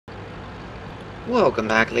Welcome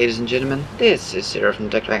back, ladies and gentlemen. This is Sarah from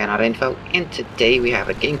TechDragon.info, and today we have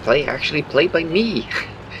a gameplay actually played by me.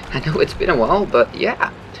 I know it's been a while, but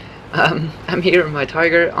yeah. I'm here in my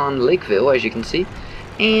Tiger on Lakeville, as you can see,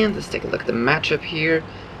 and let's take a look at the matchup here.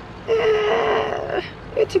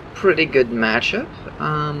 It's a pretty good matchup.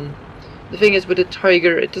 The thing is, with the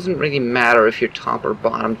Tiger, it doesn't really matter if you're top or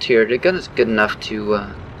bottom tier. The gun is good enough to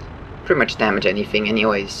pretty much damage anything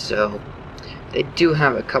anyways, so... They do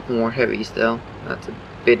have a couple more heavies though. That's a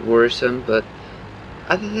bit worrisome, but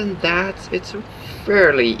other than that, it's a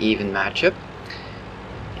fairly even matchup.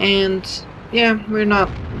 And yeah, we're not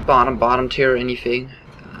bottom tier or anything.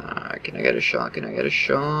 Can I get a shot? Can I get a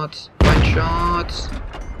shot? One shot.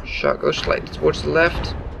 Shot goes slightly towards the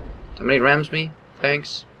left. Somebody rams me.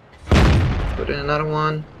 Thanks. Put in another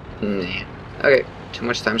one. Nah. Okay, too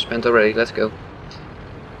much time spent already. Let's go.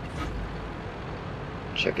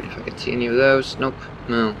 Checking if I can see any of those. Nope.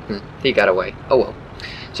 No. He got away. Oh well.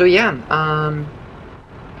 So yeah,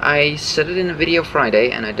 I said it in a video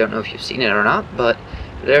Friday, and I don't know if you've seen it or not, but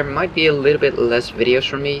there might be a little bit less videos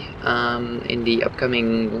from me in the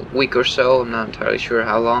upcoming week or so. I'm not entirely sure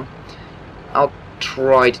how long. I'll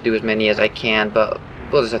try to do as many as I can, but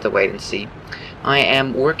we'll just have to wait and see. I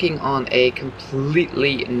am working on a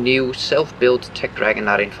completely new self-built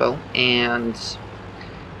TechDragon.info, and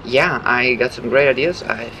yeah, I got some great ideas.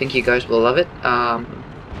 I think you guys will love it.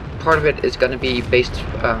 Part of it is going to be based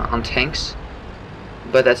on tanks,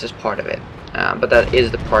 but that's just part of it. But that is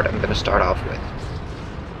the part I'm going to start off with.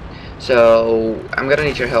 So I'm going to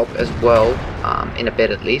need your help as well, in a bit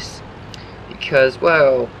at least. Because,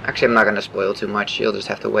 well, actually I'm not going to spoil too much. You'll just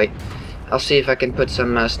have to wait. I'll see if I can put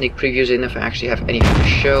some sneak previews in if I actually have anything to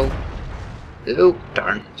show. Oh,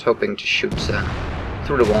 darn. I was hoping to shoot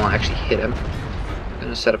through the wall and actually hit him.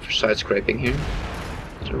 Gonna set up for side scraping here.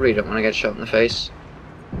 So really don't want to get shot in the face.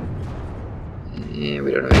 Yeah,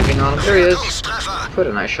 we don't have anything on him. There he is. Put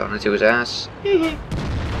a nice shot into his ass. And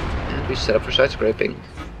we set up for side scraping.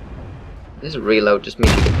 This reload just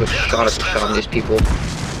means you can put shot after shot on these people.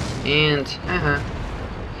 And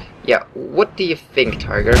yeah, what do you think,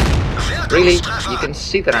 Tiger? Really? You can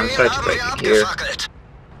see that I'm side scraping here.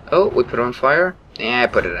 Oh, we put it on fire? Yeah, I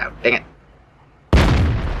put it out. Dang it.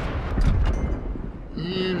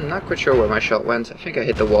 I'm not quite sure where my shot went. I think I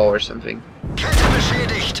hit the wall or something. Yeah,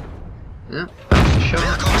 that's the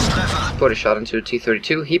shot. Put a shot into a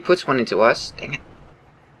T-32. He puts one into us. Dang it.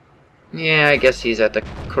 Yeah, I guess he's at the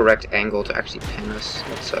correct angle to actually pin us.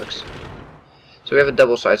 That sucks. So we have a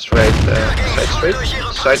double side scrape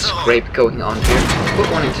going on here.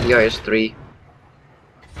 Put one into the IS-3.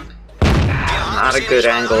 Not a good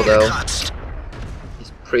angle though. It's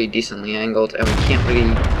pretty decently angled, and we can't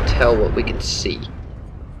really tell what we can see.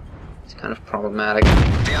 Kind of problematic.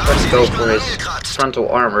 Try to go for his frontal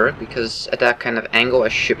armor, because at that kind of angle I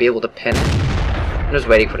should be able to pin it. I'm just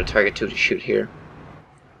waiting for the target 2 to shoot here.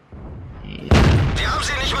 And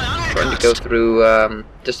trying to go through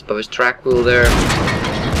just above his track wheel there.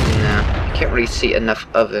 Nah, I can't really see enough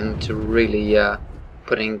of him to really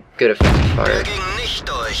put in good effective fire.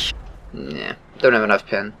 Nah, don't have enough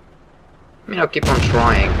pin. I mean, I'll keep on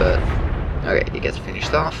trying, but okay, he gets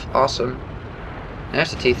finished off. Awesome.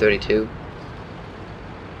 There's the T-32.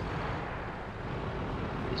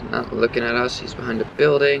 He's not looking at us. He's behind the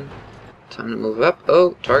building. Time to move up.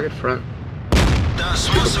 Oh, target front.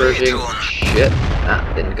 Super purging. Shit.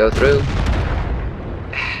 That didn't go through.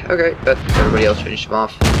 Okay, but everybody else finished him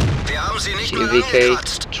off. CVK.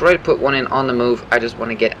 Try to put one in on the move. I just want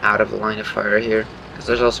to get out of the line of fire here, because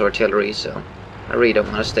there's also artillery, so I really don't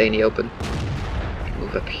want to stay in the open.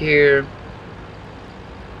 Move up here.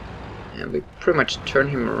 And we pretty much turn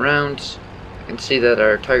him around. I can see that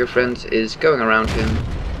our Tiger friend is going around him.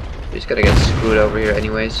 He's gonna get screwed over here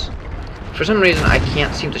anyways. For some reason I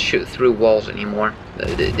can't seem to shoot through walls anymore.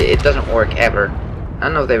 It doesn't work ever. I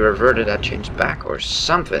don't know if they reverted that change back or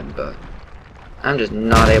something, but I'm just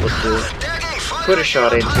not able to put a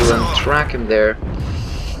shot into him, track him there.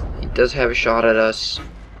 He does have a shot at us.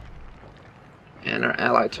 And our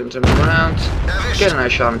ally turns him around. Get a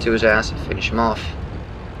nice shot into his ass and finish him off.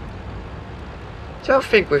 So I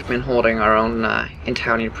think we've been holding our own in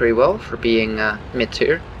town pretty well for being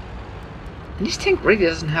mid-tier. And this tank really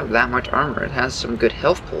doesn't have that much armor. It has some good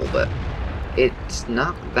health pool, but it's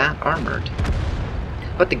not that armored.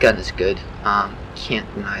 But the gun is good. Can't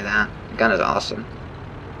deny that. The gun is awesome.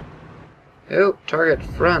 Oh, target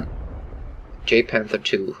front. J-Panther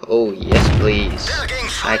 2. Oh, yes, please.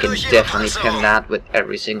 I can definitely pin that with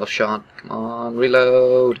every single shot. Come on,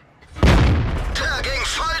 reload.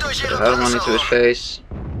 Put another one into his face.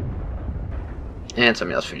 And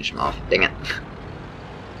somebody else finished him off. Dang it.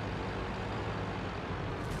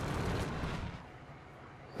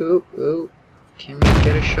 Ooh, ooh. Can we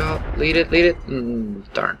get a shot? Lead it, lead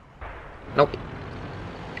it. Darn. Nope.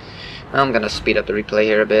 I'm gonna speed up the replay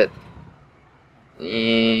here a bit.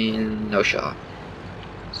 And no shot.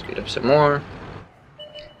 Speed up some more.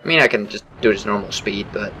 I mean, I can just do this normal speed,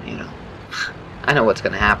 but, you know, I know what's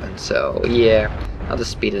gonna happen, so, yeah. I'll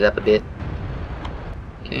just speed it up a bit.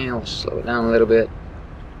 Okay, I'll slow it down a little bit.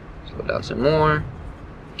 Slow it down some more.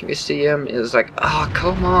 Can we see him? It's like, oh,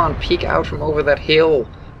 come on, peek out from over that hill.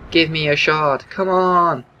 Give me a shot. Come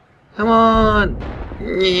on. Come on.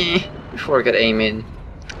 Before I could aim in.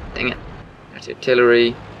 Dang it. There's the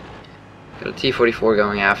artillery. Got a T-44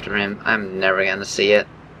 going after him. I'm never gonna see it.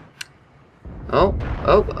 Oh,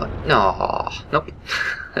 no. Nope.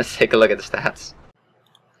 Let's take a look at the stats.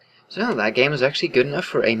 So, that game is actually good enough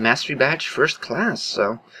for a Mastery Badge First Class,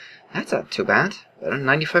 so that's not too bad. Better than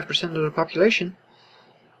 95% of the population.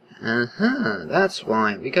 That's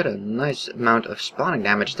why we got a nice amount of spawning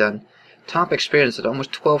damage done. Top experience at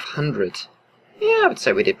almost 1200. Yeah, I would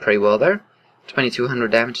say we did pretty well there.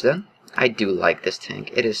 2200 damage done. I do like this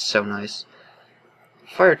tank. It is so nice.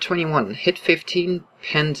 Fire 21, hit 15,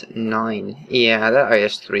 penned 9. Yeah, that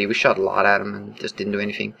IS-3, we shot a lot at him and just didn't do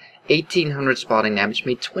anything. 1800 spotting damage,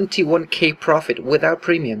 made 21k profit without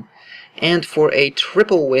premium. And for a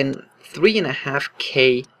triple win,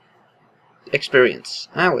 3.5k experience.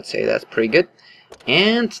 I would say that's pretty good.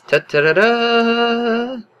 And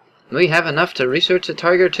ta-da-da-da! We have enough to research the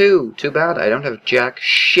Tiger too. Too bad I don't have jack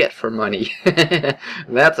shit for money.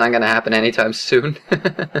 That's not gonna happen anytime soon.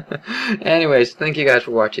 Anyways, thank you guys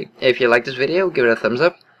for watching. If you like this video, give it a thumbs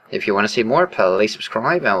up. If you want to see more, please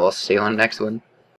subscribe, and we'll see you on the next one.